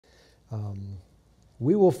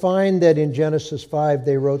We will find that in Genesis 5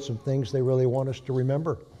 they wrote some things they really want us to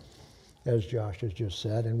remember, as Josh has just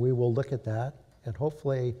said, and we will look at that, and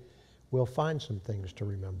hopefully we'll find some things to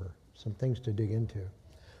remember, some things to dig into.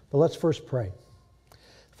 But let's first pray.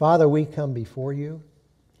 Father, we come before you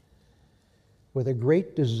with a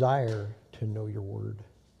great desire to know your word.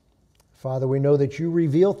 Father, we know that you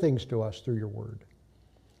reveal things to us through your word.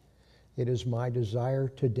 It is my desire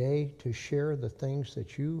today to share the things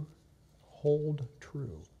that you hold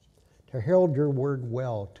true, to herald your word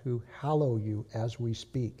well, to hallow you as we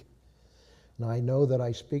speak. And I know that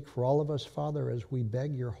I speak for all of us, Father, as we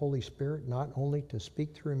beg your Holy Spirit not only to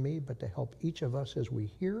speak through me, but to help each of us as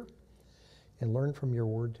we hear and learn from your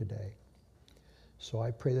word today. So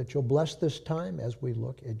I pray that you'll bless this time as we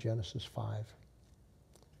look at Genesis 5.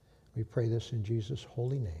 We pray this in Jesus'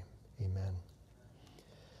 holy name. Amen.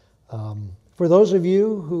 For those of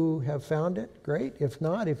you who have found it, great. If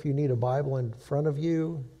not, if you need a Bible in front of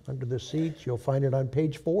you, under the seats, you'll find it on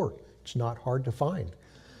page 4. It's not hard to find.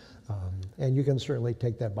 And you can certainly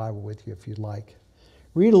take that Bible with you if you'd like.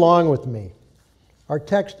 Read along with me. Our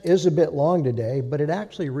text is a bit long today, but it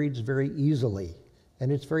actually reads very easily.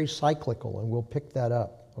 And it's very cyclical, and we'll pick that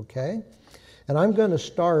up, okay? And I'm going to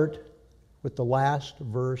start with the last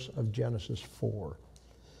verse of Genesis 4.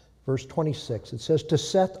 Verse 26, it says, "To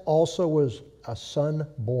Seth also was a son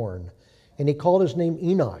born, and he called his name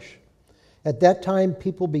Enosh. At that time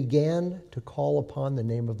people began to call upon the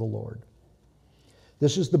name of the Lord."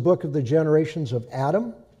 This is the book of the generations of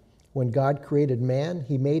Adam. When God created man,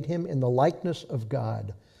 he made him in the likeness of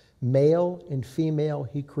God. Male and female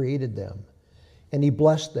he created them. And he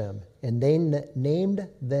blessed them, and they named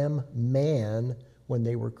them man when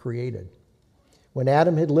they were created. When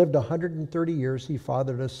Adam had lived 130 years, he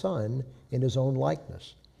fathered a son in his own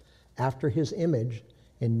likeness, after his image,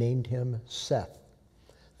 and named him Seth.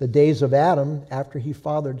 The days of Adam, after he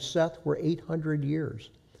fathered Seth, were 800 years,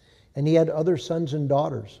 and he had other sons and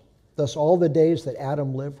daughters. Thus all the days that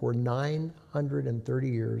Adam lived were 930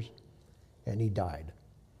 years, and he died.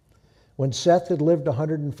 When Seth had lived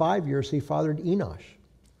 105 years, he fathered Enosh.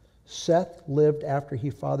 Seth lived after he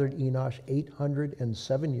fathered Enosh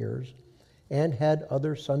 807 years, and had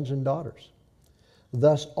other sons and daughters.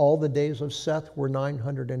 Thus all the days of Seth were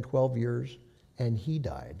 912 years, and he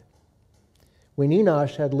died. When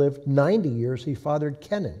Enosh had lived 90 years, he fathered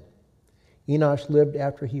Kenan. Enosh lived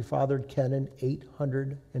after he fathered Kenan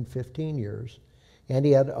 815 years, and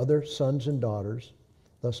he had other sons and daughters.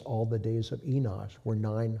 Thus all the days of Enosh were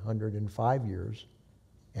 905 years,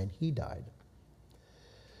 and he died.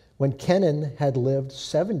 When Kenan had lived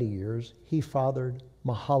 70 years, he fathered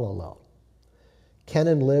Mahalalel.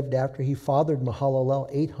 Kenan lived after he fathered Mahalalel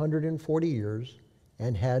 840 years,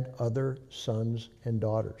 and had other sons and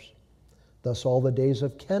daughters. Thus all the days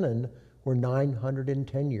of Kenan were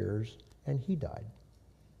 910 years, and he died.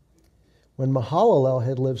 When Mahalalel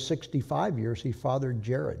had lived 65 years, he fathered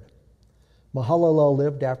Jared. Mahalalel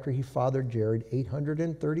lived after he fathered Jared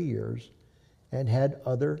 830 years, and had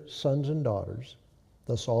other sons and daughters.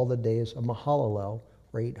 Thus all the days of Mahalalel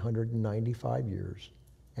were 895 years,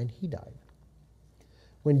 and he died.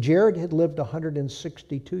 When Jared had lived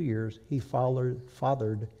 162 years, he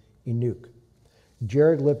fathered Enoch.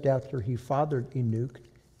 Jared lived after he fathered Enoch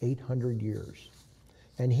 800 years,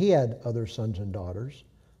 and he had other sons and daughters.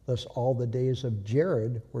 Thus all the days of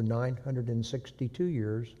Jared were 962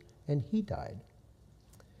 years, and he died.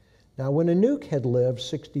 Now when Enoch had lived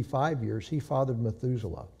 65 years, he fathered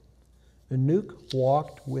Methuselah. Enoch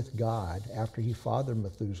walked with God after he fathered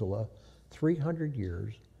Methuselah 300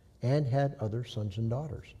 years, and had other sons and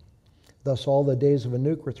daughters. Thus all the days of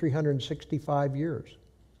Enoch were 365 years.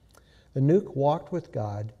 Enoch walked with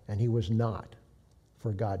God, and he was not,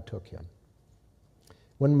 for God took him.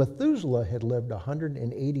 When Methuselah had lived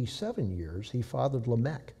 187 years, he fathered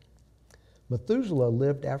Lamech. Methuselah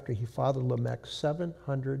lived after he fathered Lamech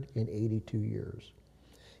 782 years,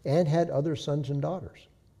 and had other sons and daughters.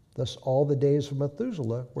 Thus all the days of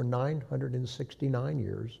Methuselah were 969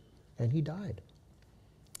 years, and he died.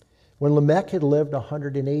 When Lamech had lived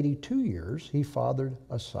 182 years, he fathered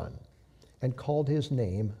a son, and called his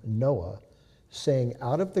name Noah, saying,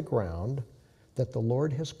 "Out of the ground that the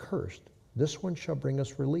Lord has cursed, this one shall bring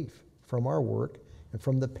us relief from our work and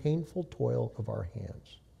from the painful toil of our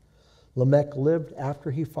hands." Lamech lived after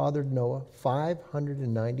he fathered Noah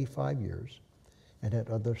 595 years, and had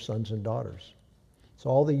other sons and daughters. So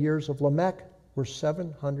all the years of Lamech were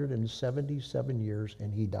 777 years,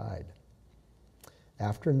 and he died.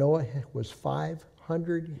 After Noah was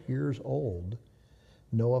 500 years old,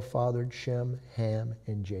 Noah fathered Shem, Ham,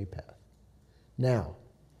 and Japheth. Now,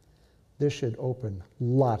 this should open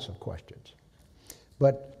lots of questions.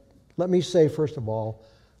 But let me say, first of all,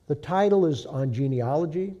 the title is on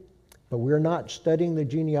genealogy, but we're not studying the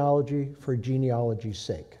genealogy for genealogy's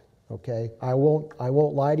sake, okay? I won't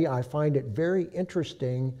lie to you. I find it very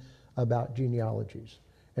interesting about genealogies.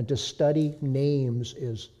 And to study names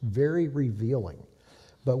is very revealing.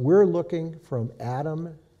 But we're looking from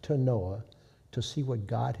Adam to Noah to see what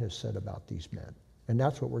God has said about these men. And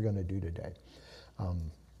that's what we're going to do today.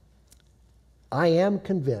 I am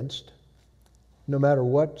convinced, no matter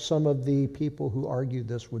what some of the people who argue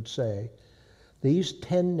this would say, these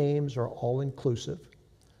 10 names are all inclusive.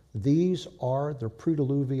 These are the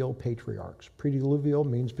pre-diluvial patriarchs. Pre-diluvial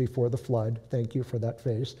means before the flood. Thank you for that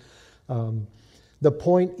face. The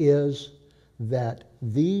point is that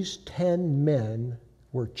these 10 men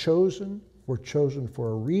were chosen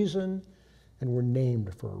for a reason, and were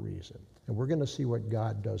named for a reason. And we're going to see what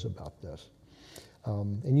God does about this.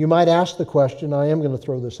 And you might ask the question, I am going to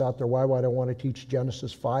throw this out there, why would I want to teach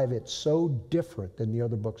Genesis 5? It's so different than the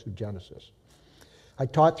other books of Genesis. I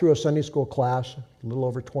taught through a Sunday school class a little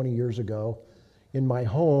over 20 years ago in my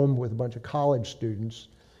home with a bunch of college students,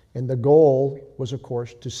 and the goal was, of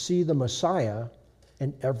course, to see the Messiah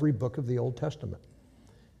in every book of the Old Testament.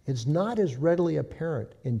 It's not as readily apparent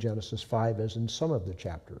in Genesis 5 as in some of the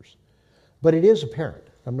chapters, but it is apparent.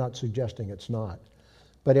 I'm not suggesting it's not.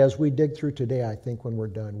 But as we dig through today, I think when we're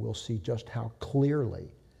done, we'll see just how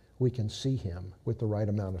clearly we can see him with the right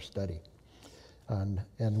amount of study.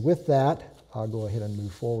 And with that, I'll go ahead and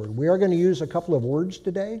move forward. We are going to use a couple of words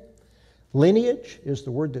today. Lineage is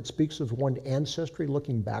the word that speaks of one's ancestry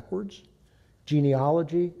looking backwards.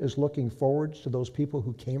 Genealogy is looking forwards to those people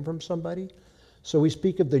who came from somebody. So we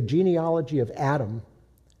speak of the genealogy of Adam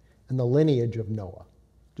and the lineage of Noah,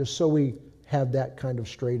 just so we have that kind of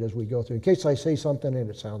straight as we go through, in case I say something and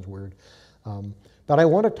it sounds weird. But I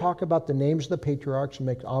want to talk about the names of the patriarchs and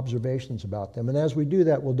make observations about them. And as we do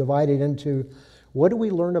that, we'll divide it into what do we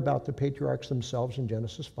learn about the patriarchs themselves in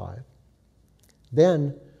Genesis 5?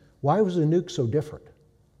 Then, why was Enoch so different?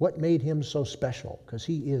 What made him so special? Because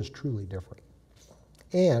he is truly different.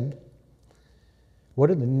 And what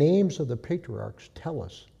do the names of the patriarchs tell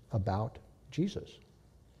us about Jesus,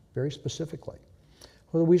 very specifically?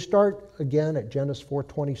 Well, we start again at Genesis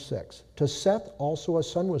 4:26. To Seth also a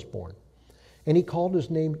son was born, and he called his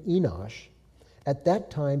name Enosh. At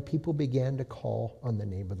that time, people began to call on the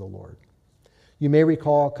name of the Lord. You may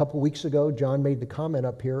recall a couple weeks ago, John made the comment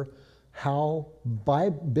up here how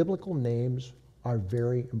biblical names are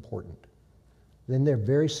very important. Then they're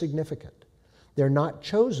very significant. They're not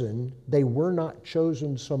chosen. They were not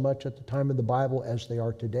chosen so much at the time of the Bible as they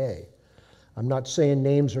are today. I'm not saying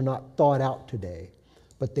names are not thought out today,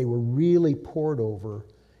 but they were really poured over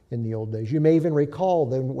in the old days. You may even recall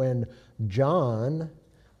that when John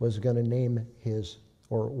was going to name his,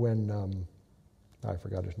 or when, I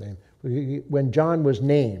forgot his name, when John was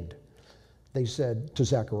named, they said to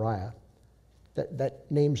Zechariah, that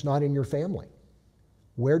name's not in your family.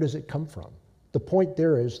 Where does it come from? The point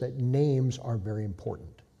there is that names are very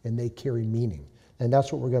important, and they carry meaning. And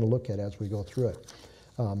that's what we're going to look at as we go through it.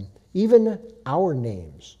 Even our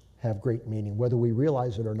names have great meaning, whether we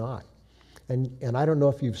realize it or not. And I don't know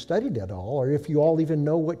if you've studied it all, or if you all even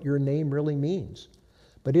know what your name really means.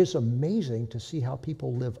 But it's amazing to see how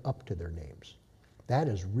people live up to their names. That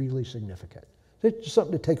is really significant. It's just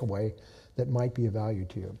something to take away that might be of value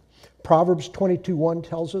to you. Proverbs 22:1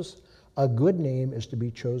 tells us, a good name is to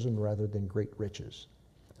be chosen rather than great riches.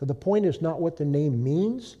 So the point is not what the name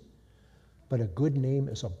means, but a good name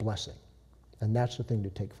is a blessing. And that's the thing to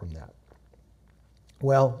take from that.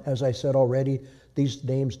 Well, as I said already, these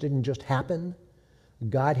names didn't just happen.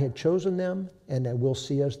 God had chosen them, and we'll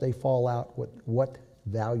see as they fall out what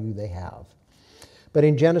value they have. But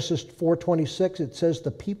in Genesis 4:26, it says,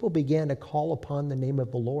 the people began to call upon the name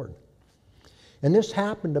of the Lord. And this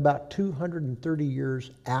happened about 230 years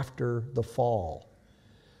after the fall.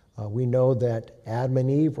 We know that Adam and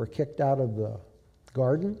Eve were kicked out of the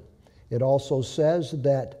garden. It also says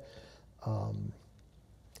that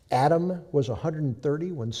Adam was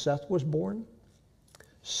 130 when Seth was born.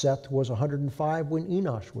 Seth was 105 when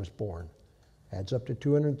Enosh was born. Adds up to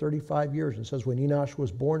 235 years. It says when Enosh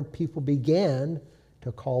was born, people began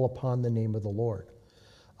to call upon the name of the Lord.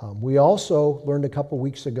 We also learned a couple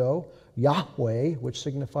weeks ago, Yahweh, which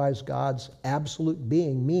signifies God's absolute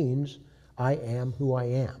being, means I am who I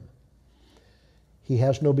am. He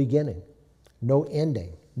has no beginning, no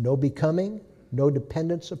ending, no becoming, no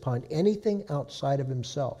dependence upon anything outside of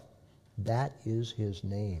himself. That is his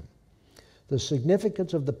name. The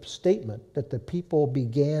significance of the statement that the people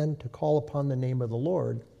began to call upon the name of the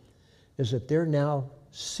Lord is that they're now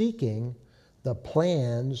seeking the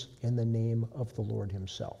plans in the name of the Lord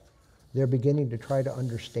himself. They're beginning to try to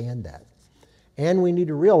understand that. And we need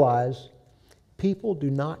to realize people do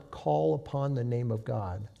not call upon the name of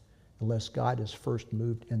God unless God is first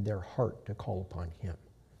moved in their heart to call upon him.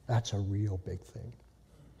 That's a real big thing.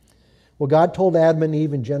 Well, God told Adam and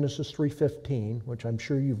Eve in Genesis 3:15, which I'm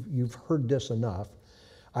sure you've heard this enough,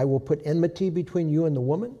 I will put enmity between you and the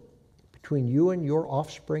woman, between you and your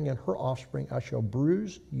offspring and her offspring. I shall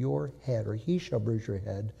bruise your head, or he shall bruise your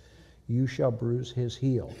head. You shall bruise his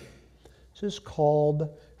heel. This is called,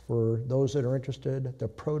 for those that are interested, the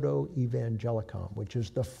Proto-Evangelicum, which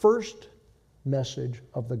is the first message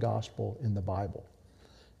of the gospel in the Bible.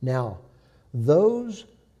 Now, those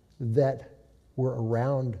that were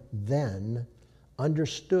around then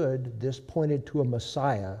understood this pointed to a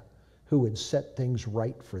Messiah who would set things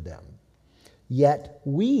right for them. Yet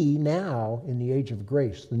we now, in the age of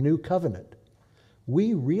grace, the new covenant,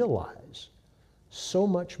 we realize so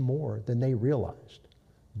much more than they realized.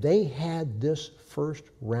 They had this first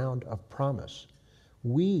round of promise.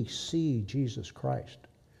 We see Jesus Christ.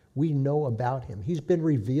 We know about him. He's been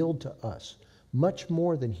revealed to us much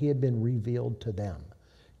more than he had been revealed to them.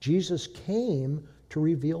 Jesus came to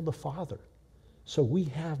reveal the Father. So we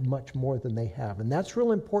have much more than they have. And that's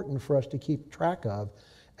real important for us to keep track of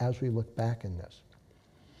as we look back in this.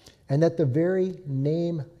 And that the very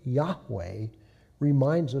name Yahweh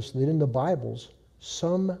reminds us that in the Bibles,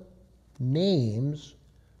 some names,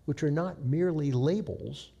 which are not merely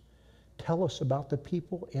labels, tell us about the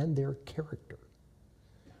people and their character.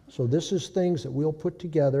 So this is things that we'll put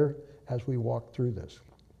together as we walk through this.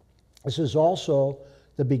 This is also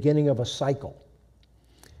the beginning of a cycle.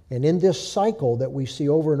 And in this cycle that we see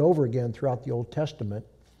over and over again throughout the Old Testament,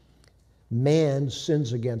 man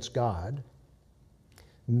sins against God.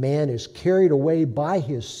 Man is carried away by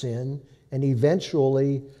his sin and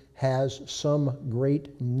eventually has some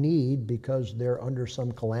great need because they're under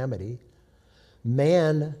some calamity.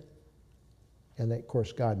 Man, and of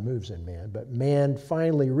course God moves in man, but man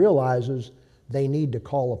finally realizes they need to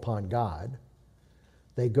call upon God.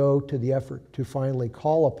 They go to the effort to finally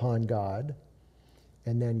call upon God,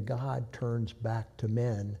 and then God turns back to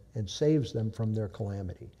men and saves them from their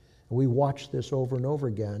calamity. And we watch this over and over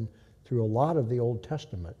again through a lot of the Old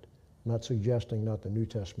Testament. I'm not suggesting not the New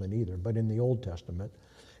Testament either, but in the Old Testament.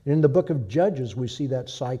 And in the book of Judges, we see that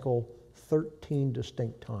cycle 13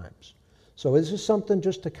 distinct times. So this is something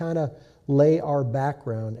just to kind of lay our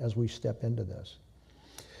background as we step into this.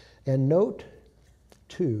 And note,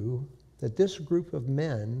 too, that this group of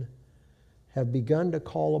men have begun to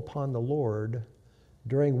call upon the Lord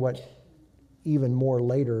during what even more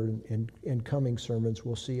later in coming sermons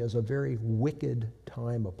we'll see as a very wicked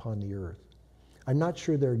time upon the earth. I'm not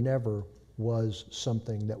sure there never was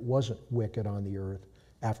something that wasn't wicked on the earth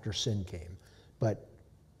after sin came, but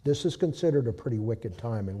this is considered a pretty wicked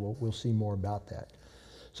time, and we'll see more about that.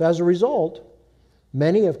 So as a result,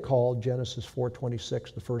 many have called Genesis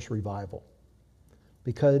 4:26 the first revival,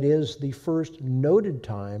 because it is the first noted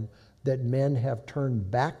time that men have turned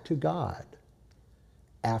back to God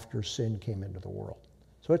after sin came into the world.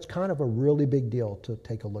 So it's kind of a really big deal to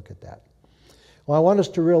take a look at that. Well, I want us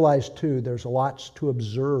to realize, too, there's lots to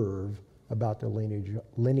observe about the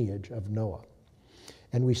lineage of Noah.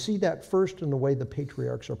 And we see that first in the way the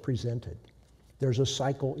patriarchs are presented. There's a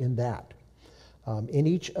cycle in that. In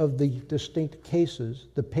each of the distinct cases,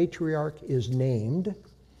 the patriarch is named.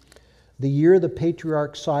 The year the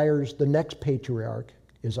patriarch sires the next patriarch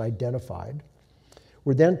is identified.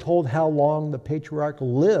 We're then told how long the patriarch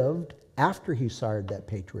lived after he sired that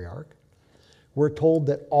patriarch. We're told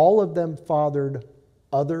that all of them fathered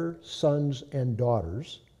other sons and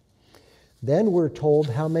daughters. Then we're told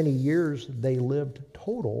how many years they lived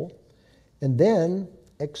total. And then,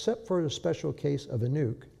 except for the special case of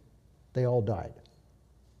Enoch, they all died.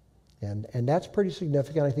 And that's pretty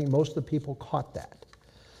significant. I think most of the people caught that.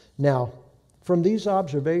 Now, from these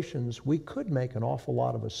observations, we could make an awful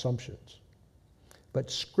lot of assumptions. But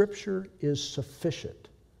Scripture is sufficient,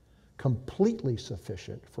 completely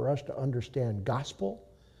sufficient, for us to understand gospel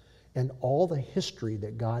and all the history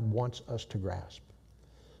that God wants us to grasp.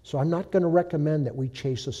 So I'm not going to recommend that we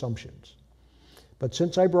chase assumptions. But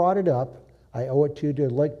since I brought it up, I owe it to you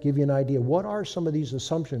to give you an idea. What are some of these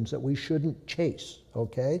assumptions that we shouldn't chase,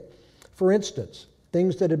 okay? For instance,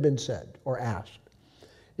 things that have been said or asked.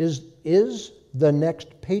 Is the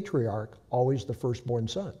next patriarch always the firstborn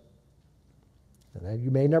son? And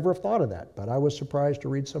you may never have thought of that, but I was surprised to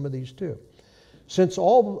read some of these too. Since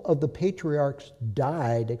all of the patriarchs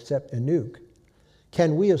died except Enoch,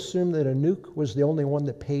 can we assume that Enoch was the only one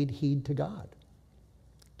that paid heed to God?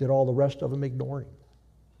 Did all the rest of them ignore him?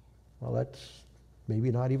 Well, that's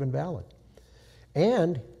maybe not even valid.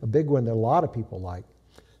 And a big one that a lot of people like,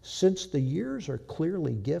 since the years are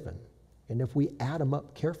clearly given, and if we add them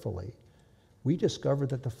up carefully, we discover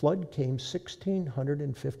that the flood came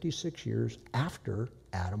 1,656 years after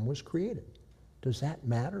Adam was created. Does that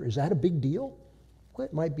matter? Is that a big deal? Well,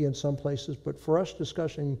 it might be in some places, but for us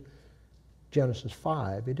discussing Genesis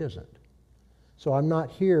 5, it isn't. So I'm not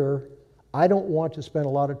here. I don't want to spend a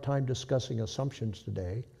lot of time discussing assumptions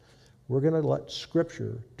today. We're going to let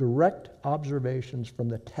Scripture, direct observations from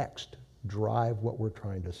the text, drive what we're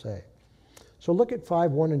trying to say. So look at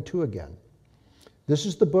 5:1 and 2 again. This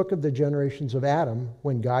is the book of the generations of Adam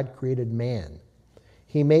when God created man.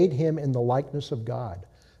 He made him in the likeness of God.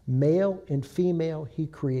 Male and female he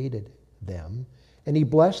created them, and he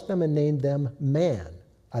blessed them and named them man,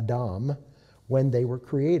 Adam, when they were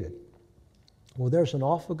created. Well, there's an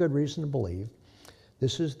awful good reason to believe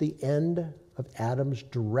this is the end of Adam's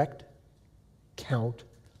direct count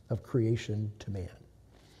of creation to man,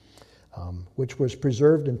 which was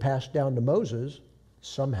preserved and passed down to Moses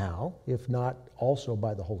somehow, if not also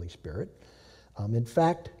by the Holy Spirit. In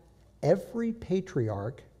fact, every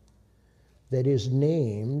patriarch that is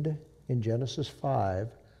named in Genesis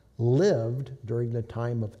 5 lived during the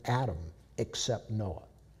time of Adam, except Noah.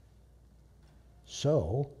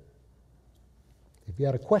 So, if you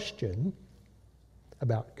had a question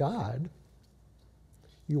about God,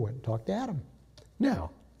 you went and talked to Adam.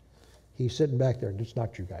 Now, he's sitting back there, and it's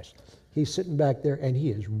not you guys. He's sitting back there, and he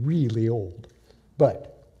is really old.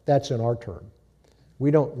 But that's in our term.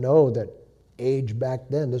 We don't know that age back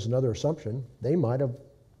then, there's another assumption, they might have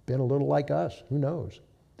been a little like us. Who knows?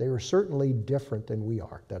 They were certainly different than we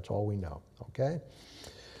are. That's all we know, okay?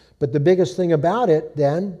 But the biggest thing about it,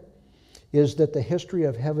 then, is that the history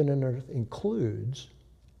of heaven and earth includes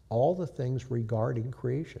all the things regarding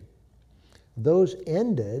creation. Those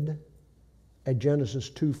ended at Genesis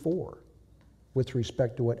 2:4 with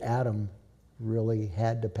respect to what Adam really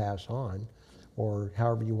had to pass on, or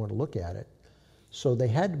however you want to look at it. So they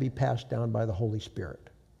had to be passed down by the Holy Spirit.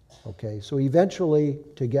 Okay, so eventually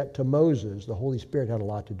to get to Moses, the Holy Spirit had a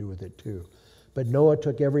lot to do with it too. But Noah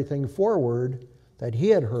took everything forward that he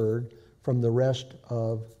had heard from the rest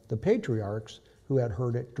of the patriarchs who had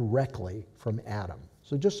heard it directly from Adam.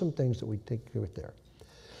 So just some things that we take with there.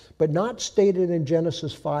 But not stated in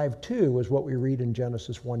Genesis 5:2 is what we read in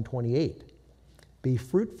Genesis 1:28. Be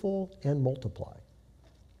fruitful and multiply.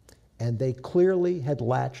 And they clearly had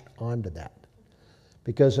latched onto that.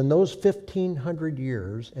 Because in those 1,500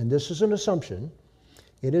 years, and this is an assumption,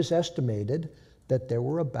 it is estimated that there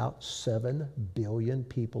were about 7 billion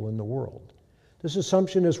people in the world. This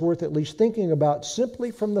assumption is worth at least thinking about simply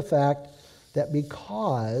from the fact that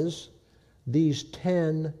because these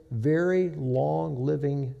 10 very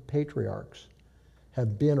long-living patriarchs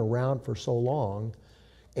have been around for so long,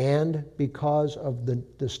 and because of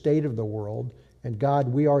the state of the world, and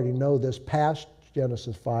God, we already know this past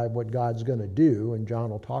Genesis 5, what God's going to do, and John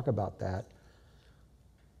will talk about that.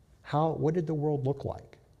 What did the world look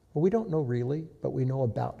like? Well, we don't know really, but we know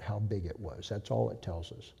about how big it was. That's all it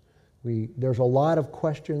tells us. There's a lot of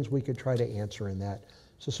questions we could try to answer in that.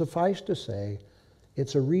 So suffice to say,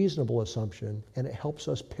 it's a reasonable assumption, and it helps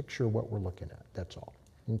us picture what we're looking at. That's all.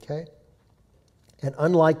 Okay? And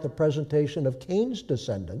unlike the presentation of Cain's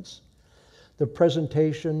descendants, the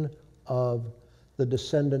presentation of the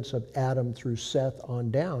descendants of Adam through Seth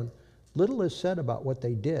on down, little is said about what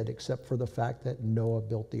they did except for the fact that Noah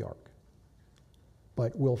built the ark.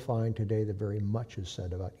 But we'll find today that very much is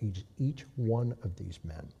said about each one of these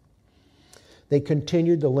men. They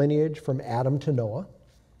continued the lineage from Adam to Noah,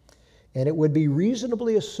 and it would be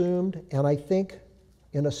reasonably assumed, and I think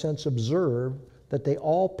in a sense observed, that they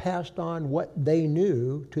all passed on what they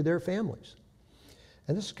knew to their families.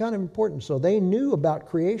 And this is kind of important. So they knew about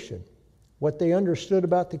creation. What they understood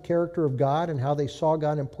about the character of God and how they saw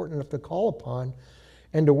God important enough to call upon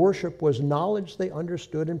and to worship was knowledge they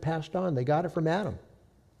understood and passed on. They got it from Adam.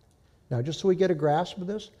 Now, just so we get a grasp of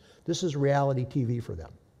this is reality TV for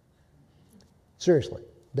them. Seriously.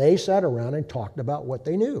 They sat around and talked about what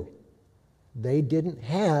they knew. They didn't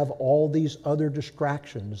have all these other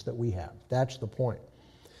distractions that we have. That's the point.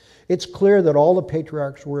 It's clear that all the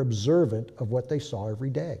patriarchs were observant of what they saw every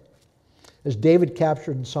day. As David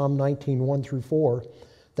captured in Psalm 19, 1 through 4,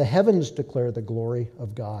 the heavens declare the glory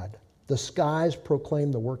of God. The skies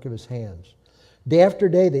proclaim the work of his hands. Day after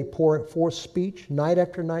day they pour forth speech. Night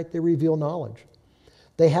after night they reveal knowledge.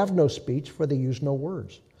 They have no speech, for they use no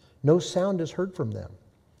words. No sound is heard from them.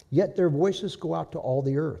 Yet their voices go out to all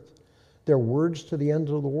the earth, their words to the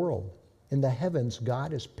ends of the world. In the heavens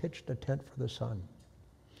God has pitched a tent for the sun.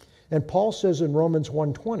 And Paul says in Romans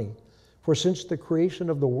 1:20, For since the creation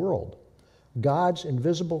of the world, God's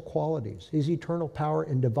invisible qualities, his eternal power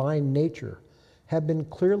and divine nature, have been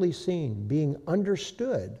clearly seen, being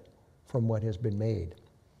understood from what has been made.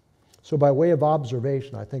 So by way of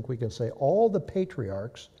observation, I think we can say all the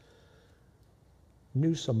patriarchs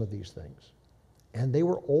knew some of these things. And they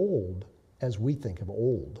were old, as we think of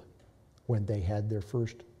old, when they had their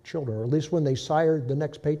first children, or at least when they sired the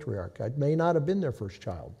next patriarch. It may not have been their first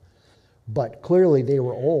child, but clearly they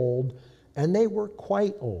were old, and they were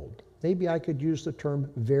quite old. Maybe I could use the term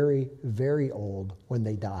very, very old when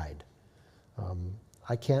they died.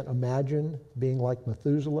 I can't imagine being like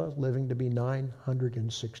Methuselah, living to be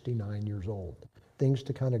 969 years old. Things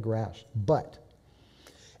to kind of grasp. But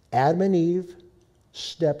Adam and Eve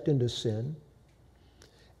stepped into sin,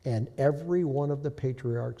 and every one of the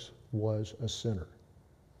patriarchs was a sinner.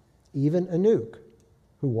 Even Enoch,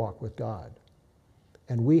 who walked with God.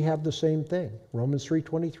 And we have the same thing. Romans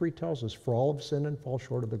 3:23 tells us, for all have sinned and fall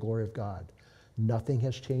short of the glory of God. Nothing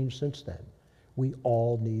has changed since then. We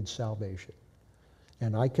all need salvation.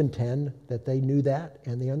 And I contend that they knew that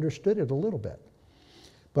and they understood it a little bit.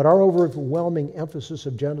 But our overwhelming emphasis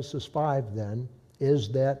of Genesis 5 then is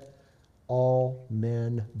that all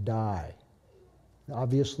men die.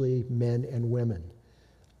 Obviously, men and women.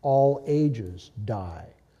 All ages die.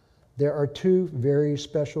 There are two very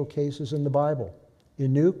special cases in the Bible,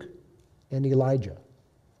 Enoch and Elijah.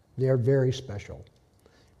 They are very special.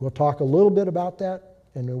 We'll talk a little bit about that,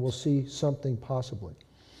 and then we'll see something possibly.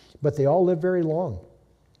 But they all lived very long.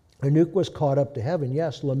 Enoch was caught up to heaven.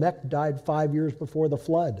 Yes, Lamech died 5 years before the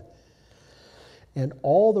flood. And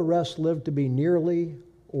all the rest lived to be nearly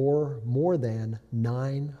or more than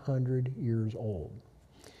 900 years old.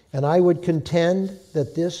 And I would contend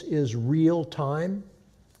that this is real time.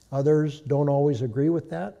 Others don't always agree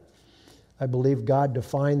with that. I believe God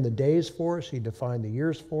defined the days for us. He defined the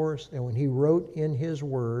years for us. And when he wrote in his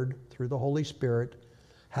word through the Holy Spirit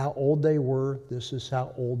how old they were, this is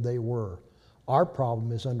how old they were. Our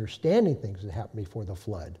problem is understanding things that happened before the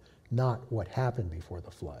flood, not what happened before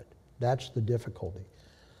the flood. That's the difficulty.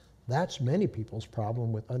 That's many people's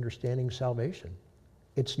problem with understanding salvation.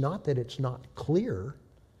 It's not that it's not clear,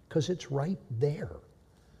 because it's right there.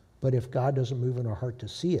 But if God doesn't move in our heart to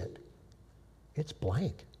see it, it's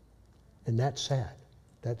blank. And that's sad.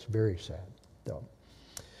 That's very sad. So,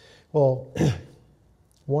 well,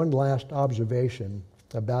 one last observation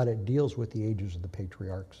about it deals with the ages of the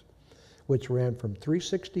patriarchs, which ran from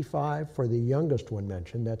 365 for the youngest one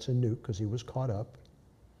mentioned, that's Enoch, because he was caught up,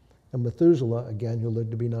 and Methuselah, again, who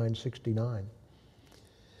lived to be 969.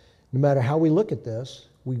 No matter how we look at this,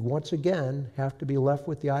 we once again have to be left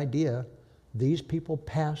with the idea these people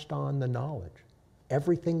passed on the knowledge,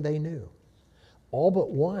 everything they knew. All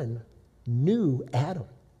but one knew Adam.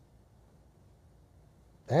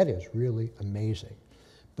 That is really amazing.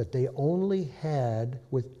 But they only had,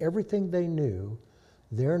 with everything they knew,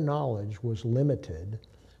 their knowledge was limited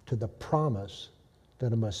to the promise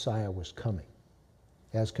that a Messiah was coming.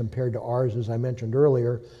 As compared to ours, as I mentioned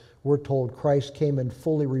earlier, we're told Christ came and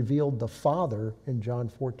fully revealed the Father in John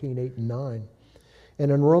 14:8 and 9.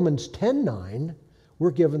 And in Romans 10:9,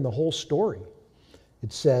 we're given the whole story.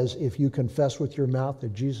 It says, if you confess with your mouth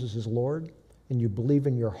that Jesus is Lord, and you believe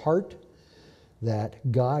in your heart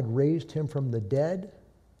that God raised him from the dead,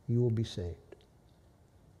 you will be saved.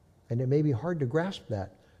 And it may be hard to grasp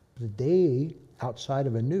that, but they, outside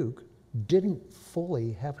of Enoch, didn't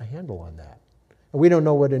fully have a handle on that. And we don't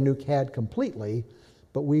know what Enoch had completely,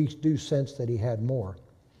 but we do sense that he had more.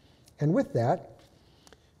 And with that,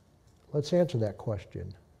 let's answer that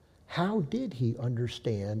question. How did he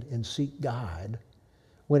understand and seek God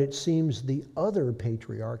when it seems the other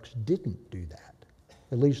patriarchs didn't do that?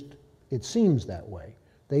 At least it seems that way.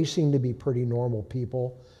 They seem to be pretty normal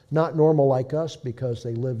people, not normal like us because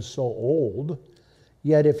they lived so old.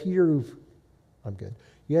 Yet if you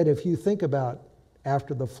think about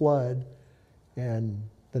after the flood and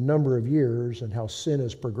the number of years and how sin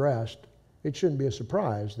has progressed, it shouldn't be a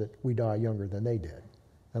surprise that we die younger than they did.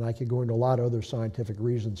 And I could go into a lot of other scientific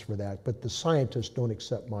reasons for that, but the scientists don't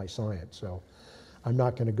accept my science, so I'm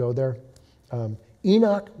not going to go there.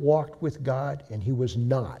 Enoch walked with God, and he was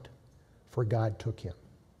not, for God took him.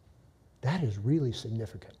 That is really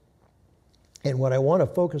significant. And what I want to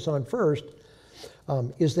focus on first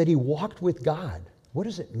is that he walked with God. What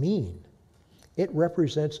does it mean? It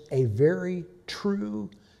represents a very true,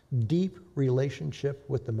 deep relationship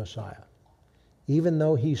with the Messiah. Even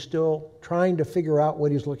though he's still trying to figure out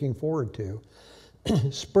what he's looking forward to,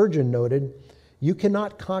 Spurgeon noted, you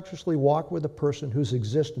cannot consciously walk with a person whose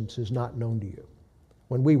existence is not known to you.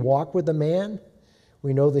 When we walk with a man,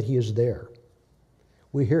 we know that he is there.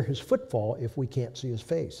 We hear his footfall if we can't see his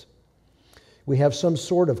face. We have some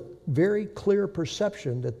sort of very clear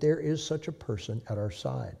perception that there is such a person at our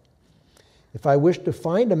side. If I wish to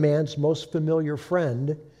find a man's most familiar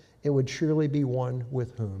friend, it would surely be one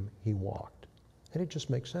with whom he walked. And it just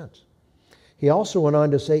makes sense. He also went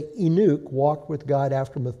on to say Enoch walked with God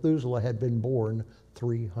after Methuselah had been born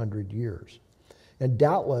 300 years. And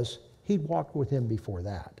doubtless, he'd walked with him before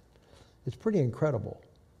that. It's pretty incredible,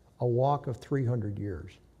 a walk of 300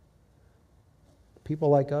 years. People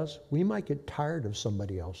like us, we might get tired of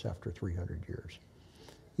somebody else after 300 years,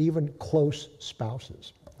 even close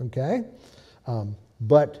spouses, okay?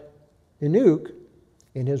 But Enoch,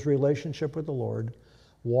 in his relationship with the Lord,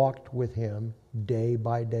 walked with him day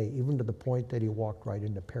by day, even to the point that he walked right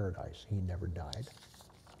into paradise. He never died.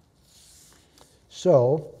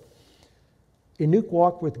 So, Enoch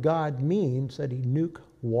walked with God means that Enoch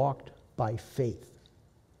walked by faith.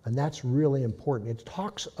 And that's really important. It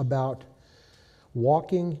talks about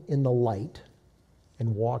walking in the light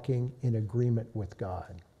and walking in agreement with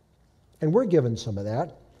God. And we're given some of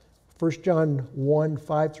that. 1 John 1,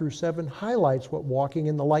 5 through 7 highlights what walking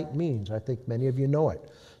in the light means. I think many of you know it.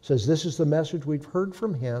 It says, this is the message we've heard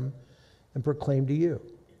from him and proclaimed to you,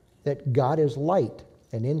 that God is light,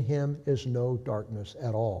 and in him is no darkness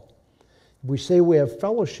at all. If we say we have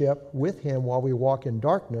fellowship with him while we walk in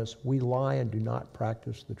darkness, we lie and do not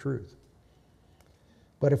practice the truth.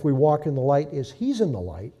 But if we walk in the light as he's in the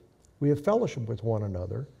light, we have fellowship with one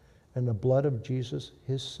another, and the blood of Jesus,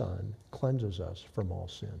 his Son, cleanses us from all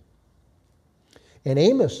sin. And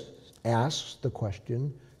Amos asks the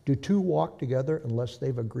question, do two walk together unless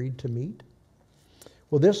they've agreed to meet?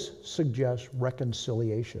 Well, this suggests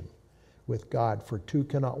reconciliation with God, for two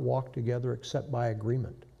cannot walk together except by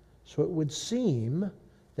agreement. So it would seem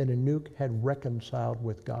that Enoch had reconciled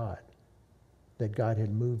with God, that God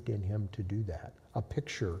had moved in him to do that, a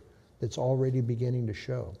picture that's already beginning to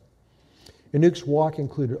show. Enoch's walk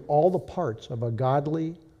included all the parts of a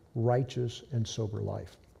godly, righteous, and sober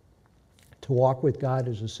life. To walk with God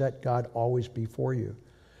is to set God always before you,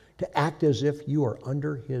 to act as if you are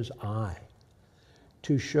under his eye,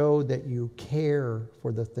 to show that you care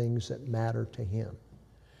for the things that matter to him,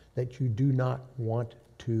 that you do not want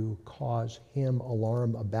to cause him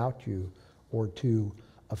alarm about you or to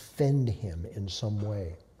offend him in some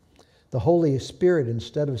way. The Holy Spirit,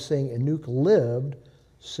 instead of saying Enoch lived,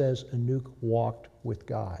 says Enoch walked with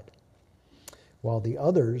God, while the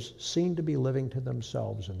others seemed to be living to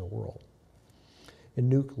themselves in the world.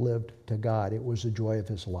 Enoch lived to God. It was the joy of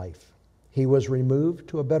his life. He was removed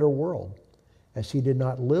to a better world, as he did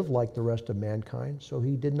not live like the rest of mankind, so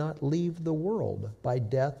he did not leave the world by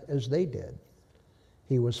death as they did.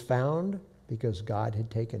 He was found because God had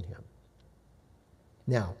taken him.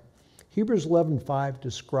 Now, Hebrews 11:5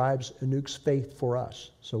 describes Enoch's faith for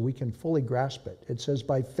us, so we can fully grasp it. It says,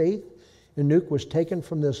 by faith, Enoch was taken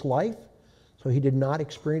from this life, so he did not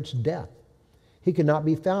experience death. He could not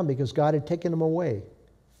be found because God had taken him away.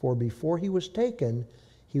 For before he was taken,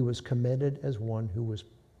 he was commended as one who was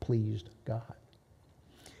pleased God.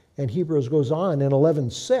 And Hebrews goes on in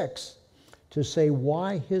 11:6 to say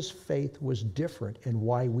why his faith was different and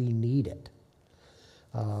why we need it.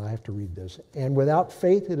 I have to read this. And without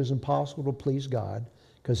faith it is impossible to please God,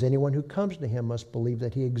 because anyone who comes to him must believe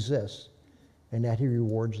that he exists and that he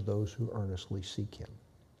rewards those who earnestly seek him.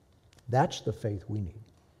 That's the faith we need.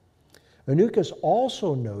 Enoch is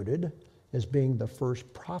also noted as being the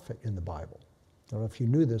first prophet in the Bible. I don't know if you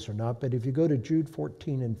knew this or not, but if you go to Jude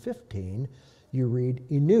 14 and 15, you read,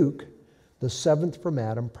 Enoch, the seventh from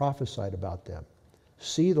Adam, prophesied about them.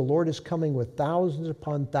 See, the Lord is coming with thousands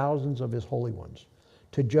upon thousands of his holy ones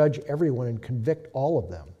to judge everyone and convict all of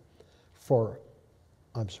them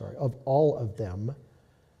of all of them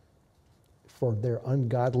for their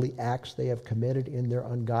ungodly acts they have committed in their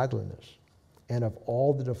ungodliness, and of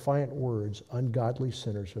all the defiant words ungodly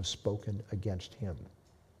sinners have spoken against him.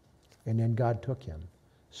 And then God took him,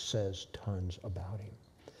 says tons about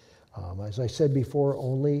him. As I said before,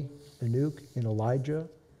 only Enoch and Elijah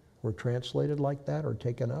were translated like that or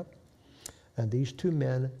taken up. And these two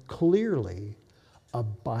men clearly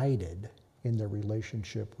abided in their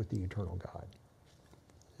relationship with the eternal God.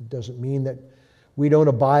 It doesn't mean that we don't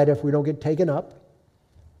abide if we don't get taken up,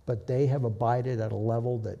 but they have abided at a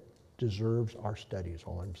level that deserves our study, is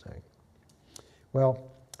all I'm saying. Well,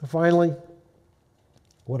 finally,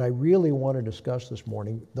 what I really want to discuss this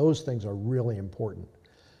morning, those things are really important.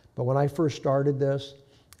 But when I first started this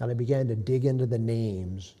and I began to dig into the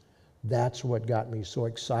names, that's what got me so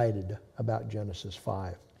excited about Genesis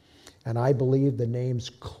 5. And I believe the names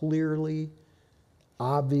clearly,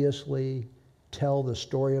 obviously tell the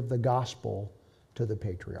story of the gospel to the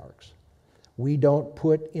patriarchs. We don't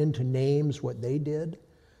put into names what they did,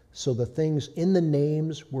 so the things in the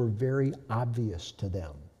names were very obvious to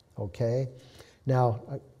them, okay? Now,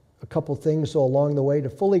 a couple things along the way to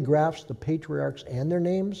fully grasp the patriarchs and their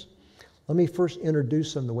names. Let me first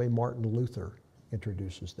introduce them the way Martin Luther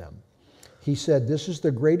introduces them. He said, "This is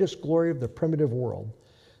the greatest glory of the primitive world.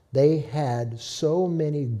 They had so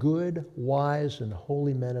many good, wise, and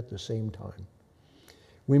holy men at the same time.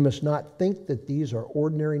 We must not think that these are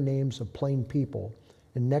ordinary names of plain people.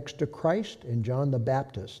 And next to Christ and John the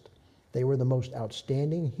Baptist, they were the most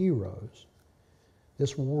outstanding heroes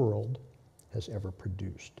this world has ever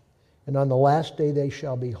produced. And on the last day they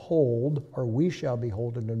shall behold, or we shall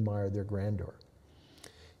behold and admire their grandeur."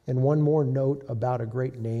 And one more note about a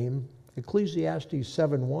great name. Ecclesiastes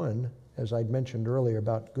 7:1, as I'd mentioned earlier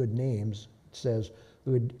about good names, says,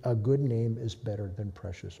 "A good name is better than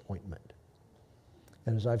precious ointment."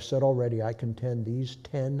 And as I've said already, I contend these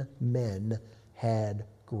 10 men had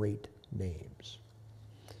great names.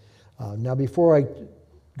 Now, before I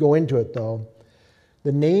go into it, though,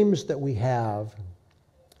 the names that we have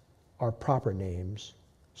are proper names.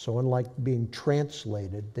 So unlike being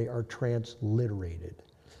translated, they are transliterated.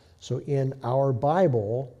 So in our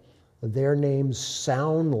Bible, their names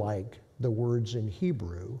sound like the words in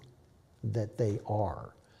Hebrew that they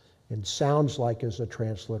are. And sounds like is a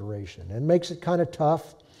transliteration. And makes it kind of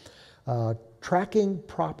tough. Tracking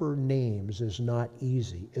proper names is not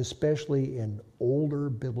easy, especially in older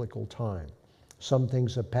biblical time. Some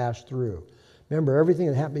things have passed through. Remember, everything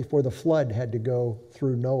that happened before the flood had to go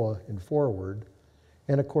through Noah and forward.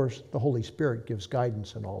 And of course, the Holy Spirit gives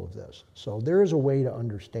guidance in all of this. So there is a way to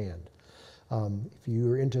understand. If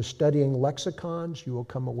you're into studying lexicons, you will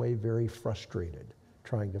come away very frustrated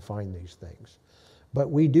trying to find these things.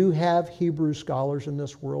 But we do have Hebrew scholars in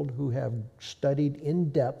this world who have studied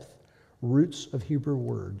in depth roots of Hebrew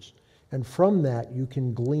words. And from that, you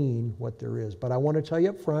can glean what there is. But I want to tell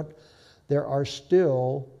you up front, there are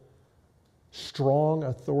still strong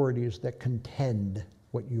authorities that contend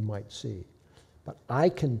what you might see. But I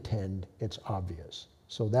contend it's obvious.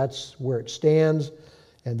 So that's where it stands.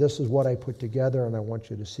 And this is what I put together and I want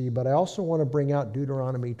you to see. But I also want to bring out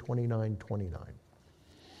Deuteronomy 29:29.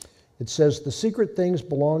 It says, "The secret things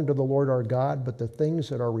belong to the Lord our God, but the things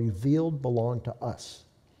that are revealed belong to us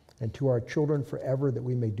and to our children forever, that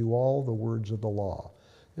we may do all the words of the law."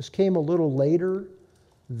 This came a little later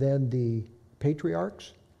than the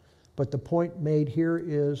patriarchs, but the point made here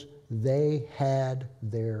is they had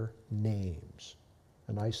their names.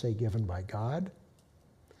 And I say given by God,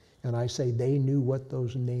 and I say they knew what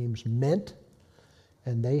those names meant,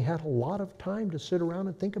 and they had a lot of time to sit around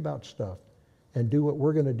and think about stuff and do what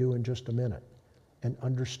we're going to do in just a minute and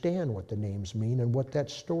understand what the names mean and what that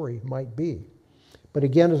story might be. But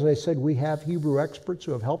again, as I said, we have Hebrew experts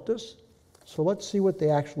who have helped us. So let's see what they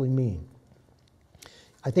actually mean.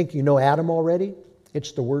 I think you know Adam already.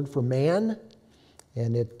 It's the word for man,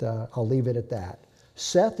 and I'll leave it at that.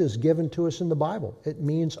 Seth is given to us in the Bible. It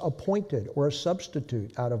means appointed or a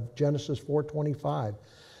substitute out of Genesis 4:25.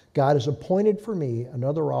 God has appointed for me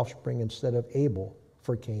another offspring instead of Abel,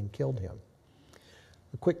 for Cain killed him.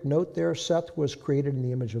 A quick note there, Seth was created in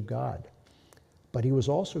the image of God, but he was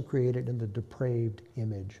also created in the depraved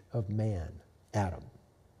image of man, Adam.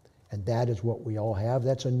 And that is what we all have.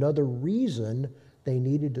 That's another reason they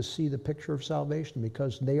needed to see the picture of salvation,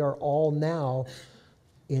 because they are all now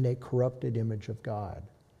in a corrupted image of God.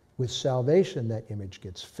 With salvation, that image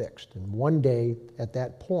gets fixed. And one day, at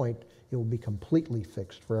that point, it will be completely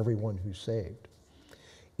fixed for everyone who's saved.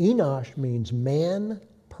 Enosh means man,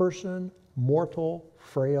 person, mortal,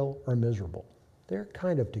 frail, or miserable. They're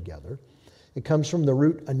kind of together. It comes from the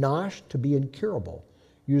root anash, to be incurable,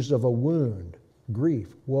 used of a wound,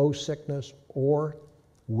 grief, woe, sickness, or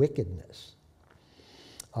wickedness.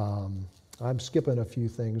 I'm skipping a few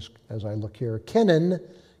things as I look here. Kenan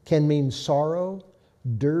can mean sorrow,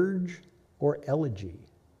 dirge, or elegy.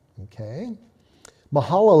 Okay?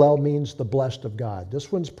 Mahalalel means the blessed of God.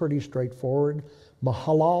 This one's pretty straightforward.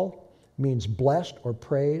 Mahalal means blessed or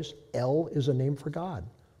praise. El is a name for God.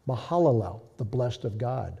 Mahalalel, the blessed of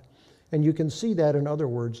God. And you can see that in other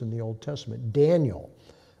words in the Old Testament. Daniel,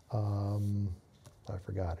 I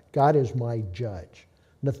forgot it. God is my judge.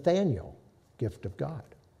 Nathaniel, gift of God.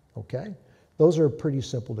 Okay? Those are pretty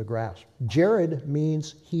simple to grasp. Jared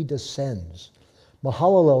means he descends.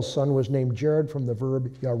 Mahalalel's son was named Jared from the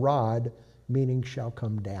verb yarad, meaning shall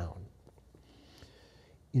come down.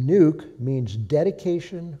 Enoch means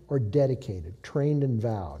dedication or dedicated, trained and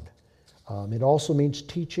vowed. It also means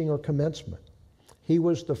teaching or commencement. He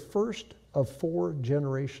was the first of 4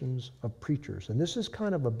 generations of preachers. And this is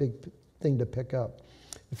kind of a big thing to pick up.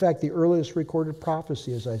 In fact, the earliest recorded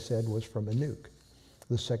prophecy, as I said, was from Enoch,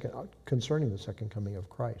 concerning the second coming of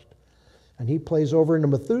Christ. And he plays over into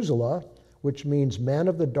Methuselah, which means man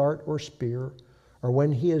of the dart or spear, or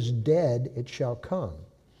when he is dead, it shall come.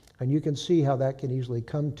 And you can see how that can easily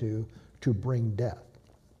come to bring death.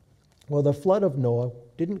 Well, the flood of Noah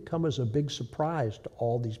didn't come as a big surprise to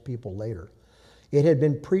all these people later. It had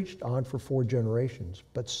been preached on for 4 generations,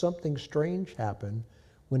 but something strange happened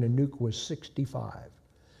when Enoch was 65,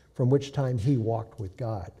 from which time he walked with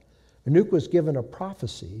God. Enoch was given a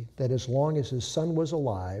prophecy that as long as his son was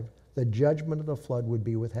alive, the judgment of the flood would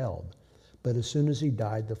be withheld. But as soon as he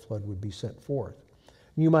died, the flood would be sent forth.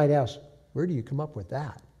 And you might ask, where do you come up with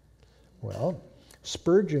that? Well,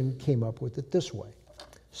 Spurgeon came up with it this way.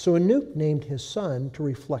 So Enoch named his son to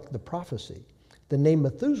reflect the prophecy. The name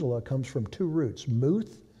Methuselah comes from 2 roots.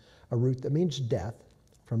 Muth, a root that means death,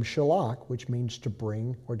 from Shalach, which means to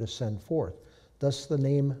bring or to send forth. Thus the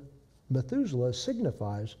name Methuselah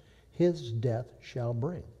signifies his death shall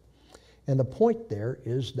bring. And the point there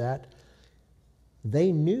is that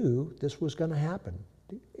they knew this was going to happen.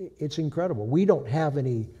 It's incredible. We don't have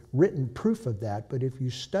any written proof of that, but if you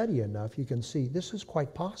study enough, you can see this is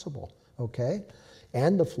quite possible, okay?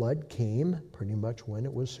 And the flood came pretty much when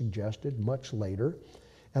it was suggested, much later.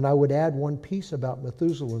 And I would add one piece about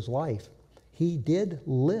Methuselah's life. He did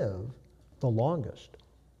live the longest,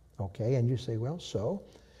 okay? And you say, well, so?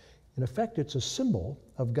 In effect, it's a symbol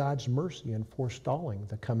of God's mercy in forestalling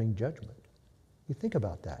the coming judgment. You think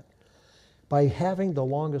about that. By having the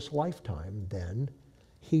longest lifetime, then,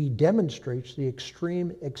 he demonstrates the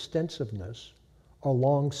extreme extensiveness or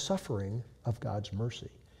long suffering of God's mercy.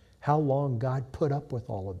 How long God put up with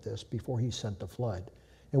all of this before he sent the flood.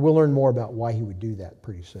 And we'll learn more about why he would do that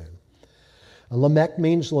pretty soon. Lamech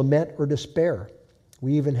means lament or despair.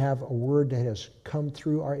 We even have a word that has come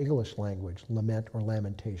through our English language, lament or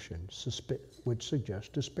lamentation, which suggests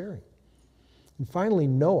despairing. And finally,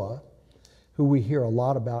 Noah, who we hear a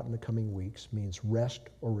lot about in the coming weeks, means rest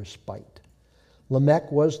or respite.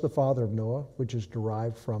 Lamech was the father of Noah, which is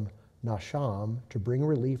derived from Nasham, to bring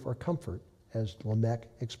relief or comfort, as Lamech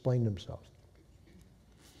explained himself.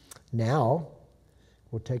 Now,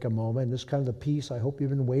 we'll take a moment. This is kind of the piece I hope you've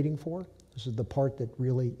been waiting for. This is the part that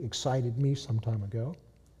really excited me some time ago.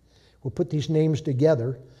 We'll put these names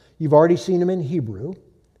together. You've already seen them in Hebrew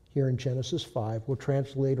here in Genesis 5. We'll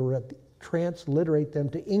transliterate them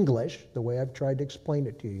to English, the way I've tried to explain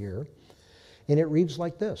it to you here. And it reads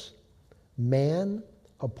like this: man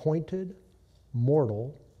appointed,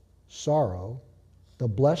 mortal, sorrow, the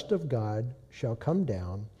blessed of God shall come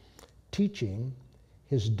down, teaching,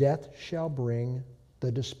 his death shall bring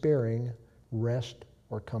the despairing rest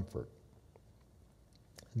or comfort.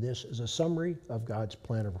 This is a summary of God's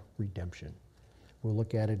plan of redemption. We'll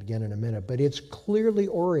look at it again in a minute, but it's clearly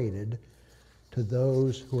oriented to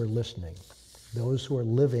those who are listening, those who are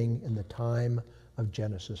living in the time of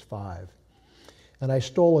Genesis 5. And I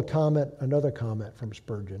stole another comment from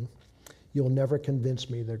Spurgeon. You'll never convince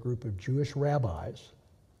me that a group of Jewish rabbis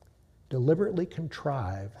deliberately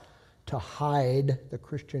contrived to hide the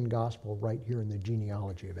Christian gospel right here in the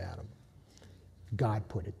genealogy of Adam. God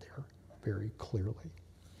put it there very clearly.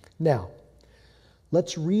 Now,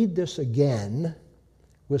 let's read this again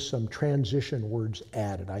with some transition words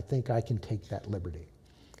added. I think I can take that liberty.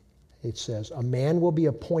 It says, a man will be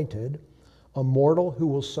appointed, a mortal who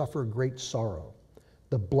will suffer great sorrow.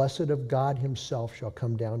 The blessed of God himself shall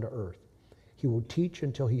come down to earth. He will teach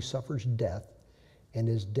until he suffers death, and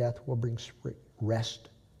his death will bring rest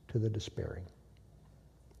to the despairing.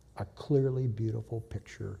 A clearly beautiful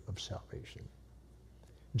picture of salvation.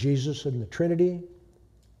 Jesus in the Trinity,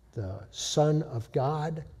 the Son of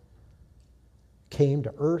God, came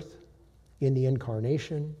to earth in the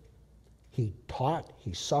incarnation. He taught,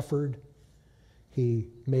 he suffered, he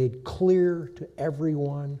made clear to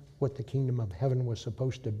everyone what the kingdom of heaven was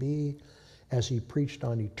supposed to be as he preached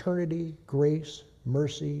on eternity, grace,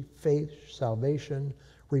 mercy, faith, salvation,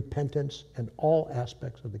 repentance, and all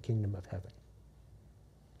aspects of the kingdom of heaven.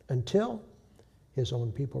 Until his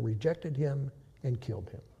own people rejected him and killed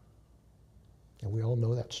him. And we all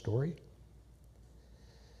know that story.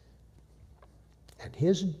 And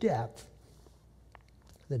his death,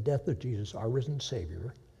 the death of Jesus, our risen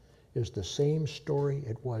Savior, is the same story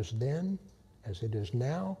it was then as it is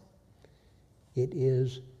now. It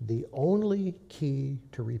is the only key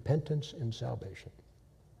to repentance and salvation.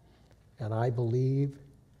 And I believe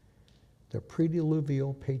the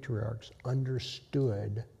pre-diluvial patriarchs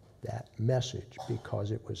understood that message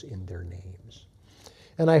because it was in their names.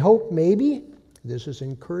 And I hope maybe this has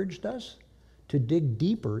encouraged us to dig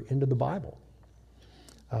deeper into the Bible.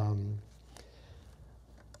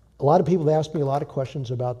 A lot of people have asked me a lot of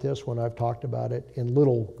questions about this when I've talked about it in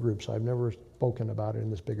little groups. I've never spoken about it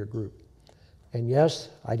in this bigger group. And yes,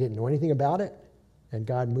 I didn't know anything about it, and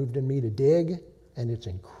God moved in me to dig, and it's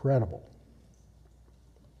incredible.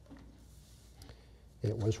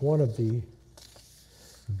 It was one of the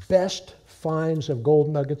best finds of gold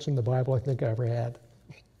nuggets in the Bible I think I ever had.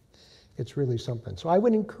 It's really something. So I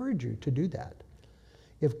would encourage you to do that.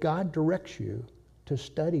 If God directs you to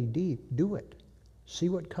study deep, do it. See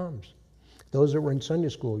what comes. Those that were in Sunday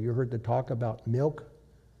school, you heard the talk about milk.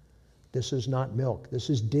 This is not milk. This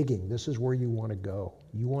is digging. This is where you want to go.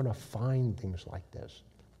 You want to find things like this.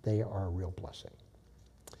 They are a real blessing.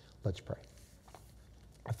 Let's pray.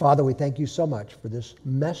 Father, we thank you so much for this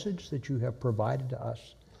message that you have provided to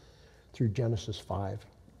us through Genesis 5,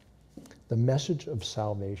 the message of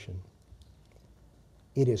salvation.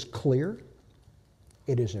 It is clear,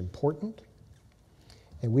 it is important,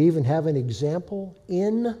 and we even have an example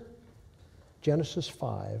in Genesis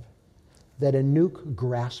 5 that Enoch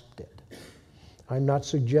grasped it. I'm not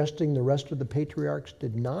suggesting the rest of the patriarchs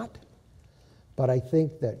did not, but I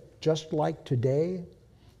think that just like today,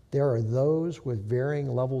 there are those with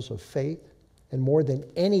varying levels of faith, and more than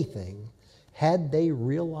anything, had they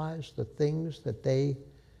realized the things that they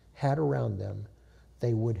had around them,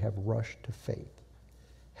 they would have rushed to faith.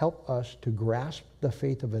 Help us to grasp the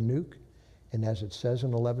faith of Enoch, and as it says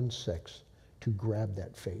in 11:6, to grab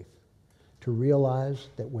that faith, to realize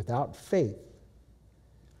that without faith,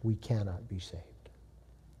 we cannot be saved.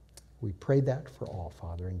 We pray that for all,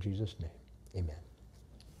 Father, in Jesus' name. Amen.